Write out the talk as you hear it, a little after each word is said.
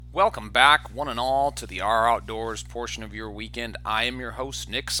welcome back, one and all, to the Our Outdoors portion of your weekend. I am your host,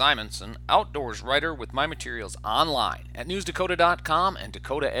 Nick Simonson, outdoors writer with my materials online at newsdakota.com and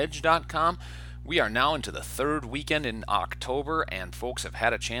dakotaedge.com. We are now into the third weekend in October, and folks have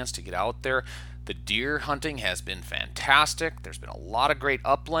had a chance to get out there. The deer hunting has been fantastic. There's been a lot of great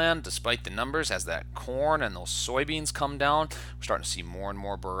upland despite the numbers as that corn and those soybeans come down. We're starting to see more and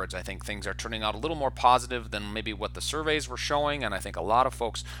more birds. I think things are turning out a little more positive than maybe what the surveys were showing, and I think a lot of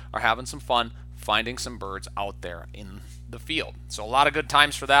folks are having some fun finding some birds out there in the field. So a lot of good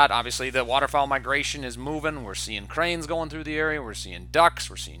times for that. Obviously the waterfowl migration is moving. We're seeing cranes going through the area. We're seeing ducks.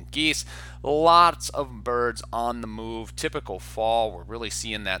 We're seeing geese. Lots of birds on the move. Typical fall. We're really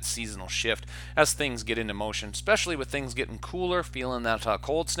seeing that seasonal shift as things get into motion, especially with things getting cooler, feeling that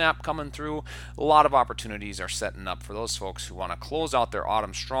cold snap coming through. A lot of opportunities are setting up for those folks who want to close out their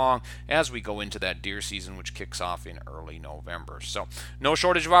autumn strong as we go into that deer season, which kicks off in early November. So no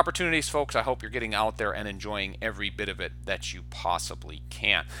shortage of opportunities, folks. I hope you're getting out there and enjoying every bit of it that you possibly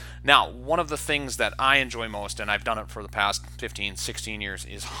can. Now, one of the things that I enjoy most, and I've done it for the past 15, 16 years,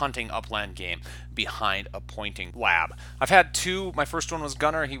 is hunting upland game behind a pointing lab. I've had two. My first one was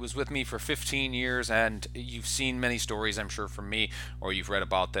Gunner. He was with me for 15 years, and you've seen many stories, I'm sure, from me, or you've read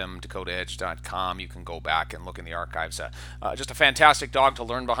about them, dakotaedge.com. You can go back and look in the archives. Just a fantastic dog to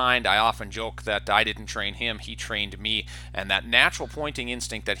learn behind. I often joke that I didn't train him, he trained me, and that natural pointing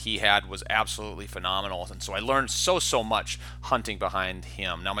instinct that he had was absolutely phenomenal, and so I learned so much hunting behind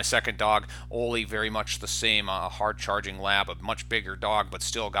him. Now my second dog, Oli, very much the same, a hard charging lab, a much bigger dog, but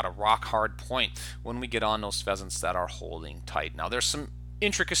still got a rock hard point when we get on those pheasants that are holding tight. Now there's some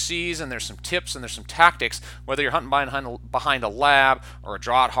intricacies and there's some tips and there's some tactics, whether you're hunting behind a lab or a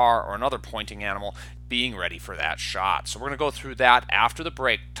draught har or another pointing animal, being ready for that shot. So we're going to go through that after the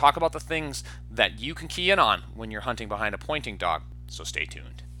break, talk about the things that you can key in on when you're hunting behind a pointing dog, so stay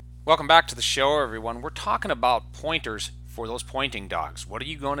tuned. Welcome back to the show, everyone. We're talking about pointers for those pointing dogs. What are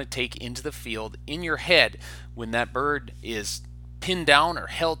you going to take into the field in your head when that bird is pinned down or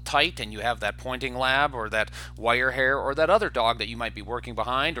held tight and you have that pointing lab or that wire hair or that other dog that you might be working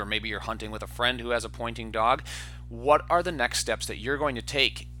behind, or maybe you're hunting with a friend who has a pointing dog? What are the next steps that you're going to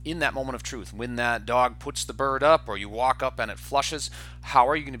take in that moment of truth when that dog puts the bird up or you walk up and it flushes? How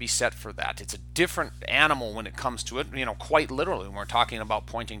are you going to be set for that? It's a different animal when it comes to it, quite literally, when we're talking about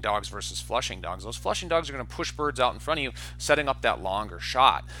pointing dogs versus flushing dogs. Those flushing dogs are going to push birds out in front of you, setting up that longer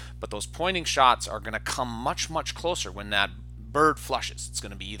shot, but those pointing shots are going to come much closer when that bird flushes. It's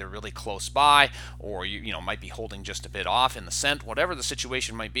going to be either really close by or you might be holding just a bit off in the scent, whatever the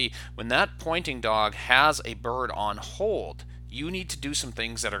situation might be. When that pointing dog has a bird on hold, you need to do some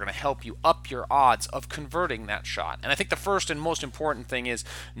things that are going to help you up your odds of converting that shot. And I think the first and most important thing is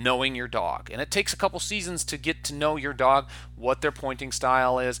knowing your dog. And it takes a couple seasons to get to know your dog, what their pointing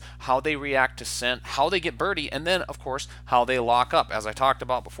style is, how they react to scent, how they get birdie, and then, of course, how they lock up. As I talked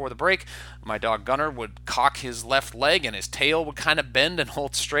about before the break, my dog Gunner would cock his left leg and his tail would kind of bend and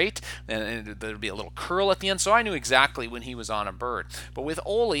hold straight, and there'd be a little curl at the end, so I knew exactly when he was on a bird. But with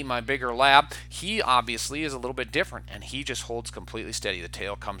Oli, my bigger lab, he obviously is a little bit different, and he just holds completely steady. The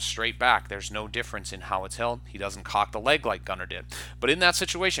tail comes straight back. There's no difference in how it's held. He doesn't cock the leg like Gunner did. But in that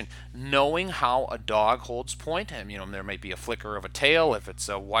situation, knowing how a dog holds point, and there might be a flicker of a tail if it's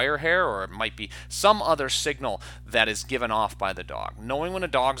a wire hair, or it might be some other signal that is given off by the dog. Knowing when a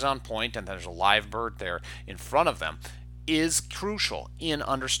dog's on point and there's a live bird there in front of them is crucial in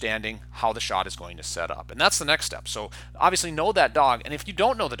understanding how the shot is going to set up. And that's the next step. So obviously know that dog. And if you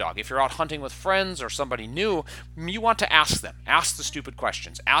don't know the dog, if you're out hunting with friends or somebody new, you want to ask them. Ask the stupid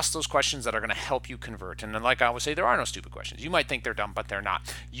questions. Ask those questions that are going to help you convert. And then, like I always say, there are no stupid questions. You might think they're dumb, but they're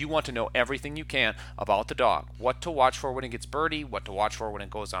not. You want to know everything you can about the dog. What to watch for when it gets birdie, what to watch for when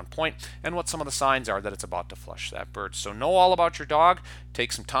it goes on point, and what some of the signs are that it's about to flush that bird. So know all about your dog.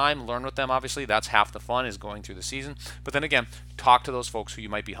 Take some time, learn with them. Obviously, that's half the fun, is going through the season. But then again, talk to those folks who you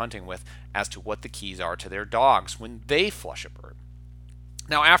might be hunting with as to what the keys are to their dogs when they flush a bird.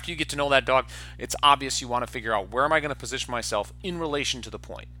 Now, after you get to know that dog, it's obvious you want to figure out, where am I going to position myself in relation to the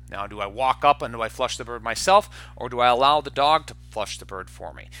point? Now, do I walk up and do I flush the bird myself, or do I allow the dog to flush the bird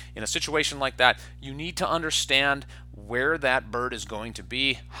for me? In a situation like that, you need to understand where that bird is going to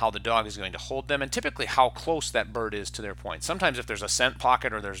be, how the dog is going to hold them, and typically how close that bird is to their point. Sometimes if there's a scent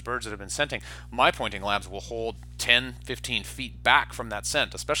pocket or there's birds that have been scenting, my pointing labs will hold 10, 15 feet back from that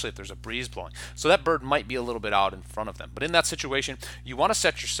scent, especially if there's a breeze blowing. So that bird might be a little bit out in front of them. But in that situation, you want to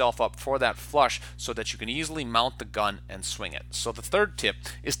set yourself up for that flush so that you can easily mount the gun and swing it. So the third tip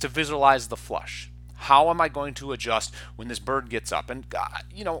is to visualize the flush. How am I going to adjust when this bird gets up? And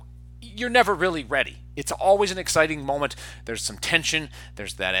you're never really ready. It's always an exciting moment. There's some tension,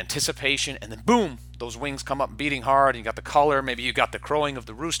 there's that anticipation, and then boom, those wings come up beating hard. You got the color, maybe you got the crowing of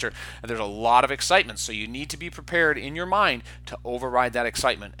the rooster, and there's a lot of excitement. So you need to be prepared in your mind to override that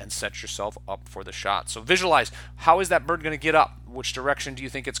excitement and set yourself up for the shot. So visualize, how is that bird going to get up? Which direction do you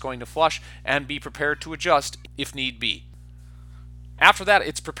think it's going to flush? And be prepared to adjust if need be. After that,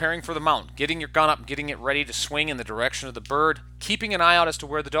 it's preparing for the mount, getting your gun up, getting it ready to swing in the direction of the bird, keeping an eye out as to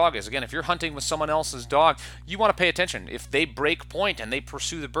where the dog is. Again, if you're hunting with someone else's dog, you want to pay attention. If they break point and they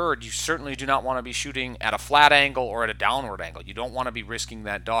pursue the bird, you certainly do not want to be shooting at a flat angle or at a downward angle. You don't want to be risking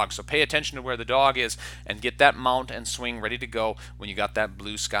that dog. So pay attention to where the dog is and get that mount and swing ready to go when you got that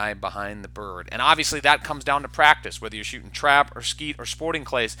blue sky behind the bird. And obviously that comes down to practice. Whether you're shooting trap or skeet or sporting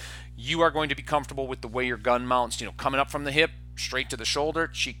clays, you are going to be comfortable with the way your gun mounts, coming up from the hip, straight to the shoulder,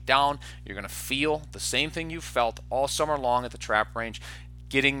 cheek down. You're going to feel the same thing you felt all summer long at the trap range,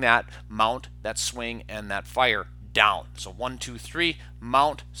 getting that mount, that swing, and that fire down. So 1, 2, 3,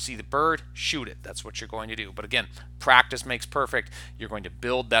 mount, see the bird, shoot it. That's what you're going to do. But again, practice makes perfect. You're going to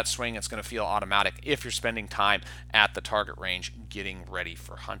build that swing. It's going to feel automatic if you're spending time at the target range getting ready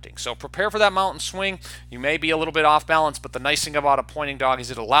for hunting. So prepare for that mount and swing. You may be a little bit off balance, but the nice thing about a pointing dog is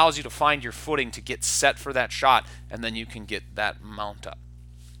it allows you to find your footing to get set for that shot, and then you can get that mount up.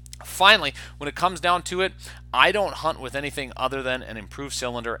 Finally, when it comes down to it, I don't hunt with anything other than an improved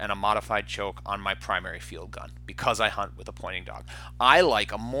cylinder and a modified choke on my primary field gun because I hunt with a pointing dog. I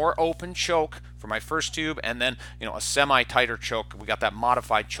like a more open choke for my first tube, and then a semi-tighter choke. We got that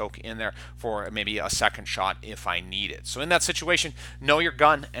modified choke in there for maybe a second shot if I need it. So in that situation, know your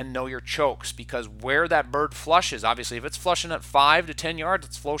gun and know your chokes, because where that bird flushes, obviously if it's flushing at 5 to 10 yards,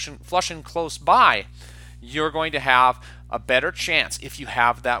 it's flushing close by, you're going to have a better chance if you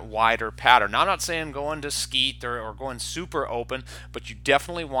have that wider pattern. Now, I'm not saying going to skeet or going super open, but you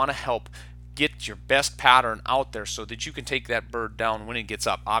definitely want to help get your best pattern out there so that you can take that bird down when it gets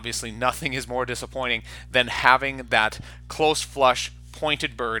up. Obviously, nothing is more disappointing than having that close flush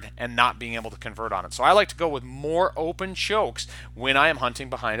pointed bird and not being able to convert on it. So I like to go with more open chokes when I am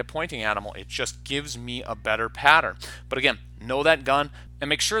hunting behind a pointing animal. It just gives me a better pattern. But again, know that gun and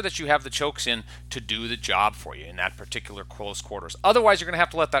make sure that you have the chokes in to do the job for you in that particular close quarters. Otherwise, you're going to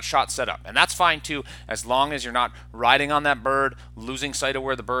have to let that shot set up, and that's fine too, as long as you're not riding on that bird, losing sight of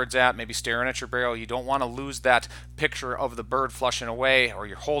where the bird's at, maybe staring at your barrel. You don't want to lose that picture of the bird flushing away, or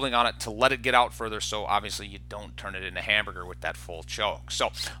you're holding on it to let it get out further, so obviously you don't turn it into hamburger with that full choke. So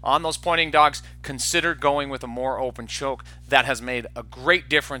on those pointing dogs, consider going with a more open choke. That has made a great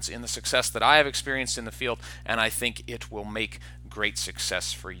difference in the success that I have experienced in the field, and I think it will make great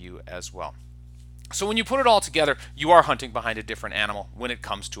success for you as well. So when you put it all together, you are hunting behind a different animal when it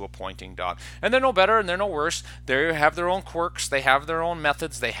comes to a pointing dog. And they're no better and they're no worse. They have their own quirks, they have their own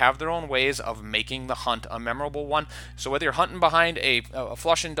methods, they have their own ways of making the hunt a memorable one. So whether you're hunting behind a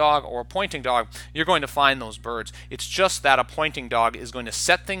flushing dog or a pointing dog, you're going to find those birds. It's just that a pointing dog is going to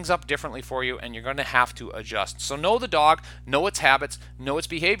set things up differently for you, and you're going to have to adjust. So know the dog, know its habits, know its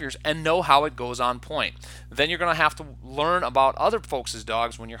behaviors, and know how it goes on point. Then you're going to have to learn about other folks'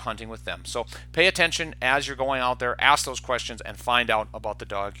 dogs when you're hunting with them. So pay attention as you're going out there, ask those questions, and find out about the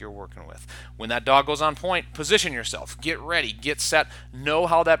dog you're working with. When that dog goes on point, position yourself, get ready, get set, know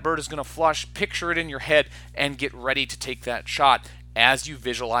how that bird is going to flush, picture it in your head, and get ready to take that shot as you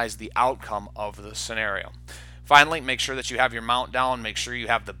visualize the outcome of the scenario. Finally, make sure that you have your mount down. Make sure you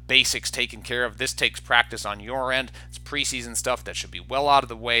have the basics taken care of. This takes practice on your end. It's preseason stuff that should be well out of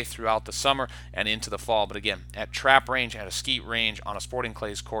the way throughout the summer and into the fall. But again, at trap range, at a skeet range, on a sporting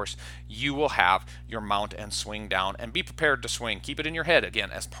clays course, you will have your mount and swing down, and be prepared to swing. Keep it in your head,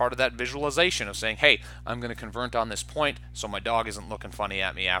 again, as part of that visualization of saying, hey, I'm going to convert on this point so my dog isn't looking funny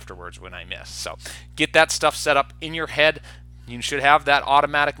at me afterwards when I miss. So get that stuff set up in your head. You should have that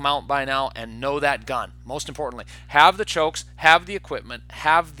automatic mount by now, and know that gun. Most importantly, have the chokes, have the equipment,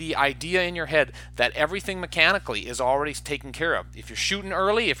 have the idea in your head that everything mechanically is already taken care of. If you're shooting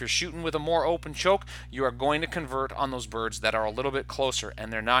early, if you're shooting with a more open choke, you are going to convert on those birds that are a little bit closer,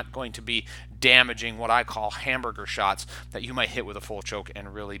 and they're not going to be damaging what I call hamburger shots that you might hit with a full choke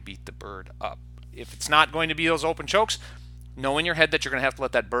and really beat the bird up. If it's not going to be those open chokes, know in your head that you're going to have to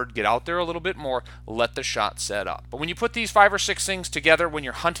let that bird get out there a little bit more, let the shot set up. But when you put these 5 or 6 things together, when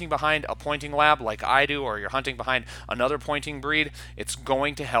you're hunting behind a pointing lab like I do, or you're hunting behind another pointing breed, it's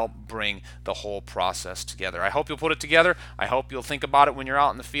going to help bring the whole process together. I hope you'll put it together. I hope you'll think about it when you're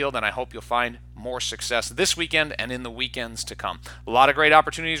out in the field, and I hope you'll find more success this weekend and in the weekends to come. A lot of great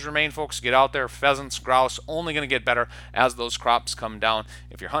opportunities remain, folks. Get out there. Pheasants, grouse, only going to get better as those crops come down.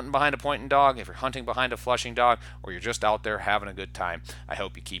 If you're hunting behind a pointing dog, if you're hunting behind a flushing dog, or you're just out there having a good time, I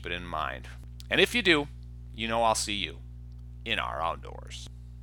hope you keep it in mind. And if you do, you know I'll see you in our outdoors.